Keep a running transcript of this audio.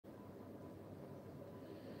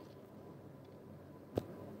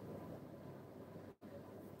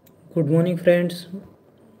Good morning, friends.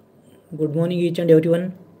 Good morning, each and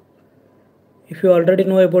everyone. If you already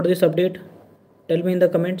know about this update, tell me in the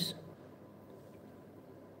comments.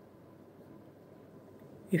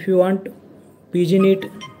 If you want PG Neet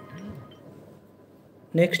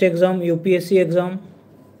next exam, UPSC exam,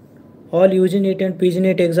 all UG Neet and PG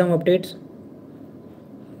Neet exam updates,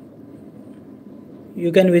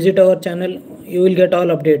 you can visit our channel. You will get all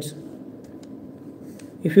updates.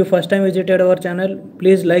 If you first time visited our channel,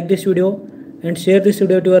 please like this video and share this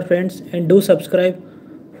video to your friends, and do subscribe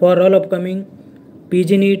for all upcoming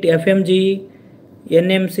PG Neet, FMGE,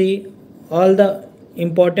 NMC, all the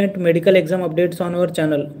important medical exam updates on our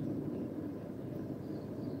channel.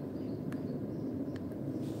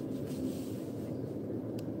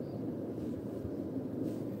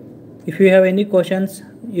 If you have any questions,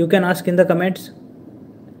 you can ask in the comments.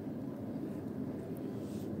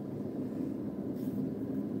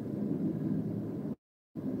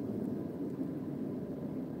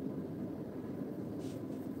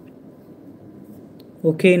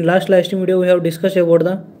 Okay, in last live stream video we have discussed about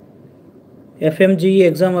the FMGE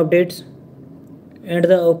exam updates and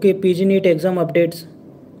the PG Neet exam updates,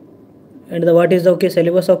 and what is the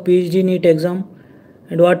syllabus of PG Neet exam,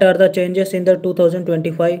 and what are the changes in the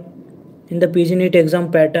 2025 in the PG Neet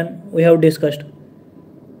exam pattern we have discussed.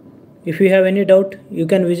 If you have any doubt, you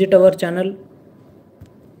can visit our channel.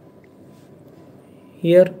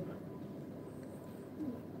 Here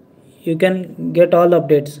you can get all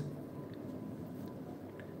updates.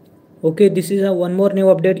 Okay, this is one more new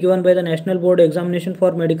update given by the National Board Examination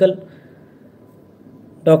for Medical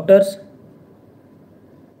Doctors.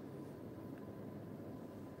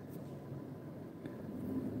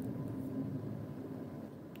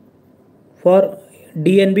 For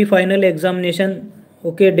DNB final examination,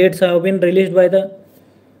 dates have been released by the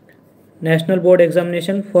National Board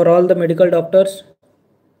Examination for all the medical doctors.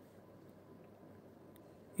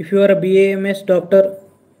 If you are a BAMS doctor,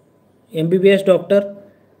 MBBS doctor,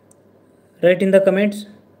 write in the comments.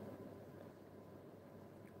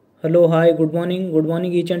 Hello, hi, good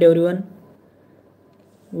morning each and everyone.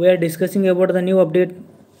 We are discussing about the new update,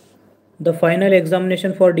 the final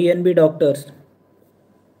examination for DNB doctors.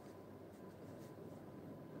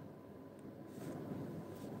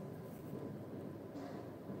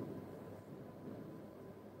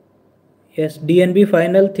 Yes, DNB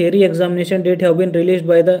final theory examination date have been released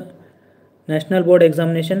by the National Board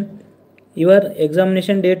Examination. Your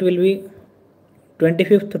examination date will be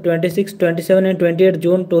 25th, 26th, 27th and 28th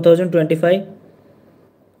June 2025.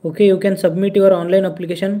 Okay, you can submit your online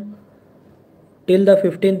application till the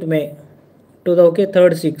 15th May to the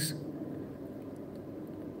 3rd 6.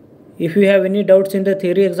 If you have any doubts in the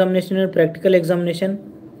theory examination and practical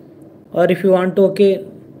examination, or if you want to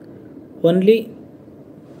only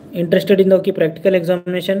interested in the practical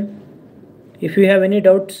examination, if you have any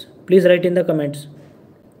doubts, please write in the comments.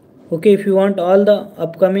 Okay, if you want all the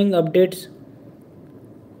upcoming updates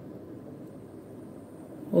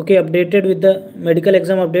updated with the medical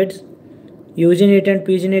exam updates, UG Neet and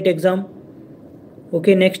PG Neet exam,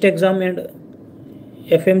 next exam and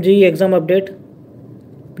FMGE exam update,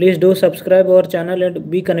 please do subscribe our channel and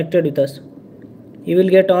be connected with us. You will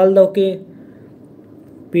get all the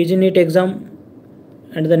PG Neet exam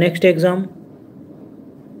and the next exam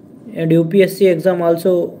and UPSC exam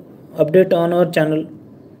also update on our channel.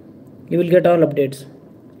 You will get all updates.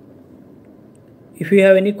 If you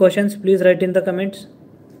have any questions, please write in the comments.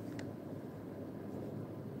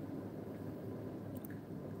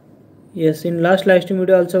 Yes, in last live stream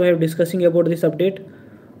video also we have discussing about this update.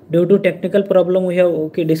 Due to technical problem we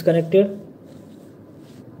have disconnected.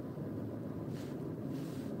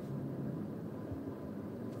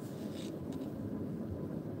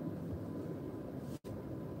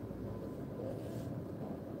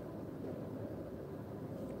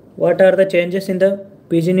 What are the changes in the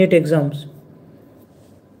PG Neet exams?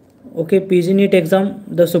 PG Neet exam,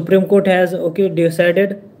 the Supreme Court has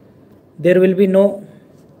decided there will be no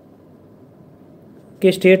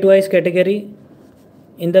state-wise category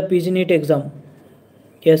in the PG Neet exam.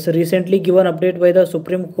 Yes, recently given update by the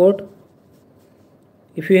Supreme Court.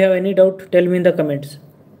 If you have any doubt, tell me in the comments.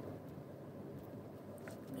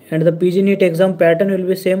 And the PG Neet exam pattern will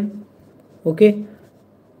be same.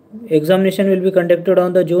 Examination will be conducted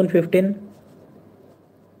on the June 15.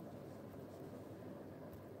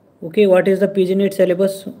 What is the PG Neet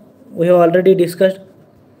syllabus? We have already discussed.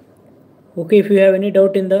 If you have any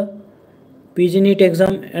doubt in the PG Neet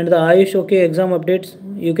exam and the Ayush exam updates,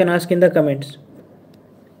 you can ask in the comments.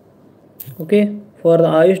 For the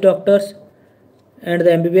Ayush doctors and the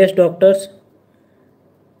MBBS doctors,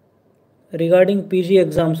 regarding PG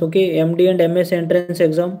exams, MD and MS entrance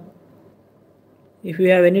exam, If you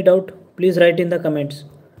have any doubt, please write in the comments.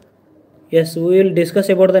 Yes, we will discuss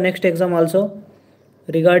about the next exam also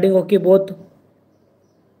regarding both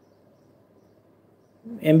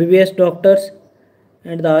MBBS doctors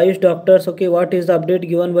and the Ayush doctors. What is the update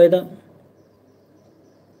given by the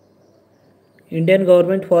Indian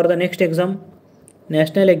government for the next exam,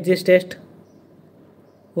 national exist test?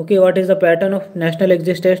 What is the pattern of national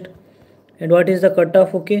exist test and what is the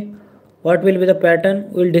cutoff? What will be the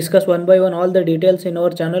pattern? We will discuss one by one all the details in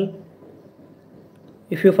our channel.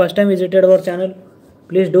 If you first time visited our channel,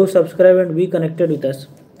 please do subscribe and be connected with us.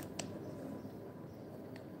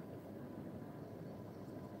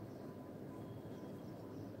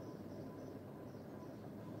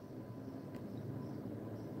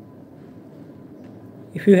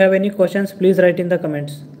 If you have any questions, please write in the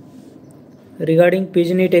comments. Regarding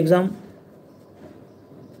PG NEET exam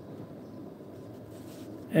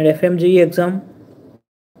and FMGE exam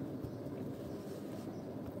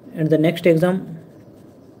and the next exam,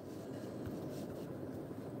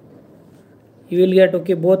 you will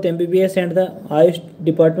get both MBBS and the Ayush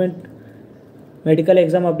department medical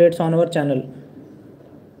exam updates on our channel.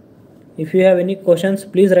 If you have any questions,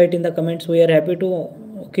 please write in the comments. We are happy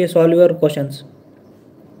to solve your questions.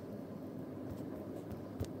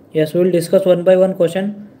 Yes, we will discuss one by one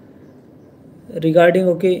question regarding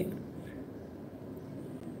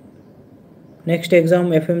next exam,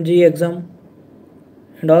 FMG exam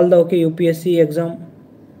and all the UPSC exam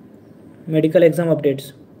medical exam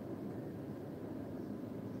updates.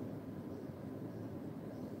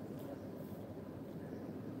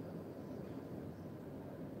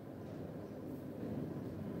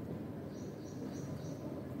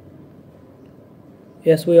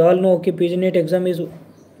 Yes, we all know PG NEET exam is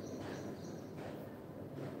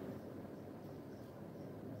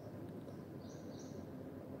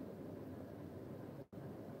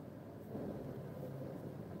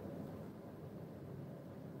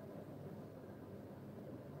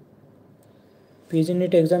PG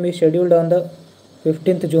NEET exam is scheduled on the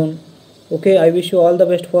 15th June. I wish you all the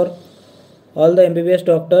best for all the MBBS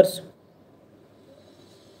doctors.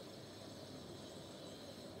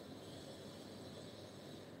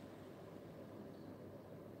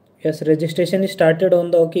 Yes, registration is started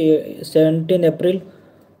on the 17th April.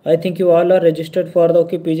 I think you all are registered for the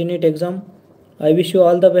PG NEET exam. I wish you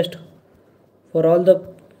all the best for all the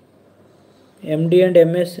MD and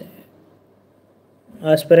MS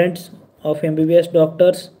aspirants of MBBS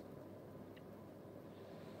doctors.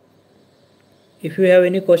 If you have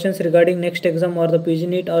any questions regarding next exam or the PG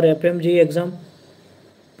NEET or FMG exam,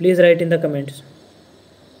 please write in the comments.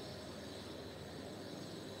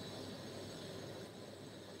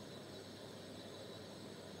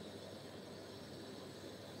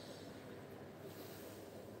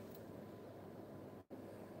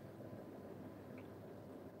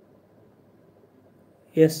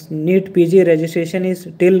 Yes, NEET PG registration is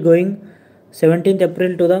still going 17th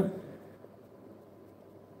April to the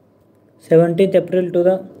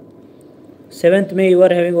 7th May. You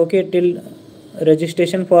are having till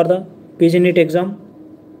registration for the PG NEET exam.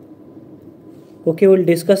 We'll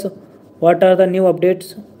discuss what are the new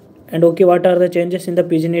updates and what are the changes in the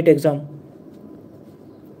PG NEET exam.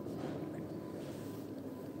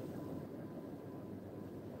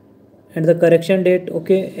 And the correction date,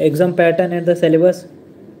 exam pattern and the syllabus.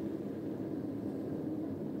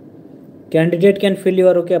 Candidate can fill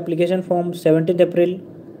your application form 17th April.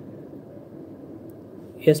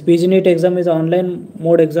 Yes, PG NEET exam is online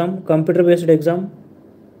mode exam, computer based exam.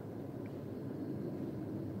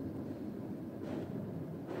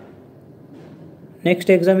 Next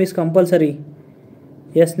exam is compulsory.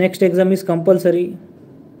 Yes, next exam is compulsory.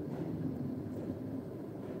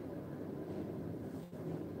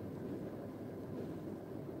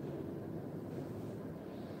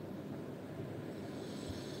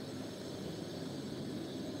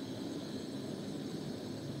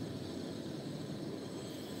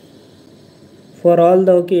 For all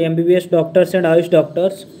the MBBS doctors and Ayush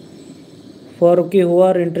doctors, for who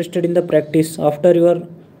are interested in the practice after your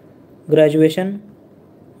graduation,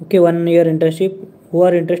 1 year internship, who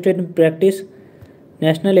are interested in practice,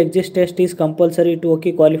 national exist test is compulsory to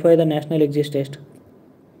qualify the national exist test.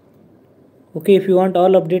 If you want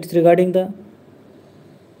all updates regarding the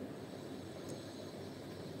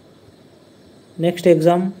next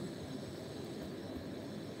exam,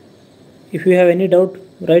 if you have any doubt,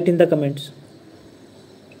 write in the comments.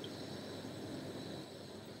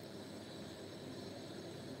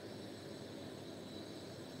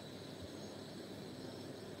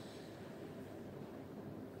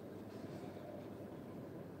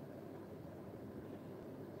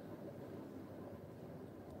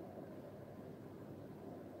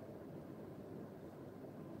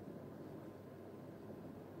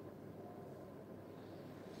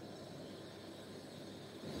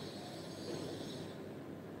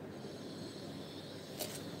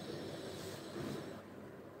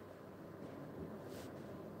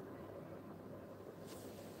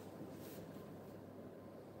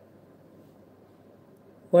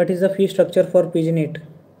 What is the fee structure for PG NEET?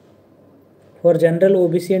 For general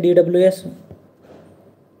OBC and EWS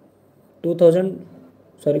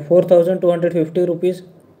 4,250 rupees,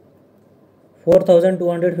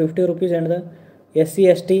 4,250 rupees, and the SC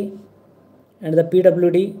ST and the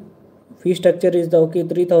PWD fee structure is the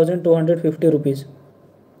 3,250 rupees.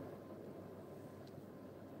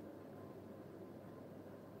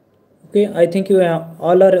 Okay, I think you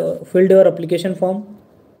all are filled your application form.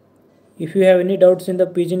 If you have any doubts in the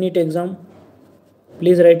PG NEET exam,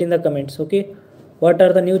 please write in the comments. Okay, what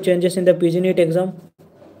are the new changes in the PG NEET exam?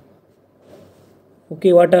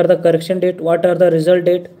 Okay, what are the correction date, what are the result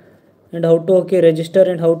date, and how to register,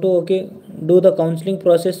 and how to do the counseling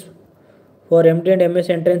process for MD and MS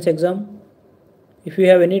entrance exam. If you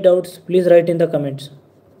have any doubts, please write in the comments.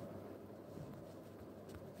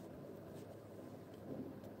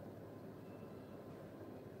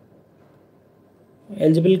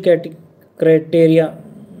 Eligible criteria,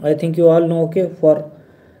 I think you all know. Okay, for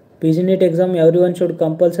PG NEET exam, everyone should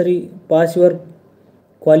compulsory pass your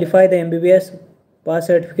qualify the MBBS pass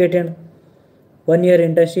certificate and 1 year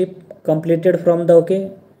internship completed from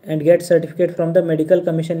the and get certificate from the Medical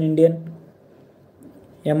Commission Indian,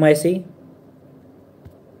 MIC,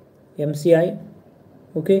 MCI.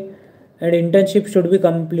 Okay, and internship should be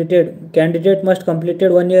completed. Candidate must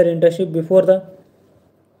completed 1 year internship before the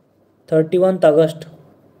 31st August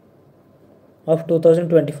of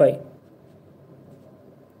 2025.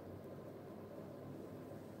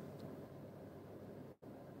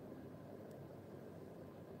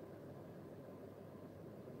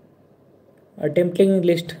 Attempting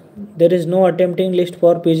list. There is no attempting list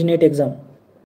for PG NEET exam.